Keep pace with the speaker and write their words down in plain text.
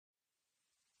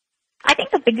I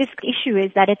think the biggest issue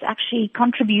is that it's actually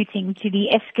contributing to the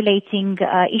escalating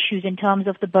issues in terms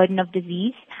of the burden of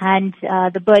disease and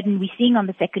the burden we're seeing on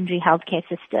the secondary healthcare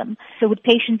system. So with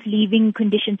patients leaving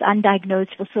conditions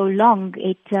undiagnosed for so long,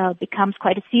 it becomes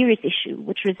quite a serious issue,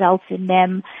 which results in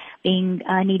them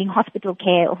needing hospital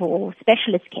care or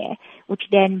specialist care, which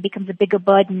then becomes a bigger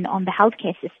burden on the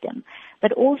healthcare system.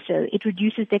 But also it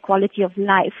reduces their quality of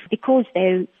life because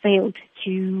they failed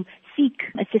to seek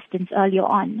assistance earlier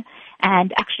on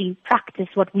and actually practice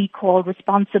what we call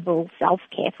responsible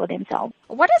self-care for themselves.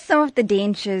 What are some of the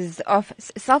dangers of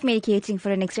self-medicating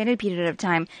for an extended period of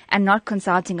time and not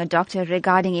consulting a doctor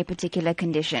regarding a particular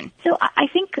condition? So I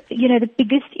think, the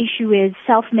biggest issue is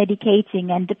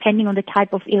self-medicating, and depending on the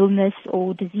type of illness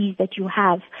or disease that you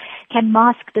have, can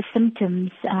mask the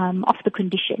symptoms of the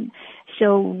condition.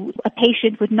 So a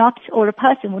patient or a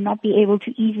person would not be able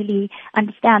to easily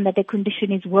understand that their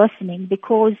condition is worsening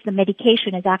because the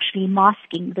medication is actually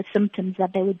masking the symptoms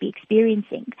that they would be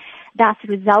experiencing, thus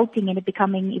resulting in it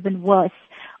becoming even worse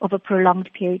over a prolonged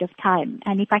period of time.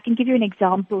 And if I can give you an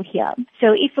example here. So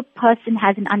if a person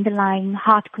has an underlying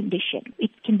heart condition,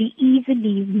 it can be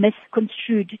easily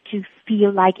misconstrued to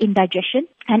feel like indigestion.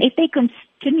 And if they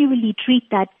continually treat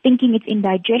that thinking it's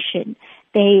indigestion,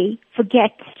 they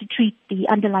forget to treat the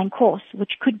underlying cause,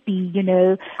 which could be,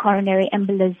 coronary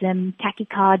embolism,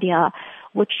 tachycardia,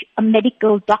 which a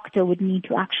medical doctor would need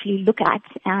to actually look at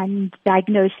and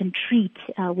diagnose and treat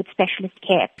with specialist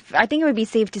care. I think it would be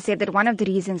safe to say that one of the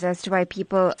reasons as to why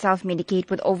people self-medicate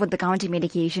with over-the-counter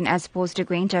medication as opposed to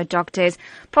going to a doctor is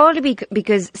probably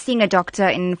because seeing a doctor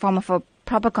in the form of a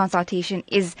proper consultation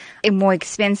is more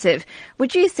expensive.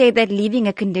 Would you say that leaving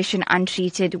a condition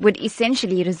untreated would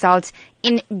essentially result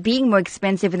in being more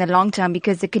expensive in the long term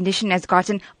because the condition has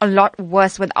gotten a lot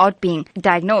worse without being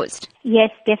diagnosed? Yes,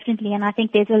 definitely. And I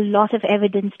think there's a lot of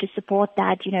evidence to support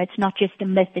that. It's not just a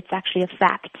myth, it's actually a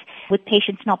fact. With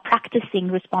patients not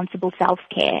practicing responsible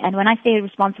self-care. And when I say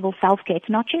responsible self-care, it's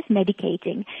not just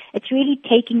medicating. It's really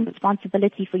taking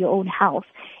responsibility for your own health,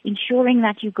 ensuring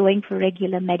that you're going for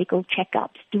regular medical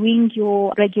checkups, doing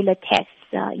your regular tests,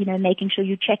 making sure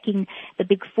you're checking the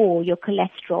big four, your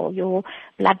cholesterol, your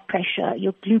blood pressure,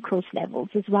 your glucose levels,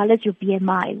 as well as your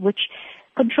BMI, which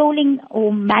controlling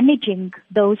or managing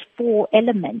those four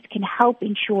elements can help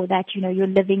ensure that, you're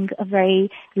living a very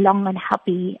long and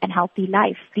healthy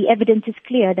life. The evidence is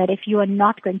clear that if you are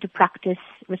not going to practice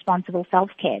responsible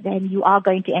self-care, then you are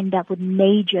going to end up with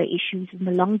major issues in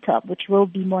the long term, which will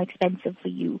be more expensive for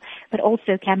you, but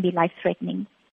also can be life-threatening.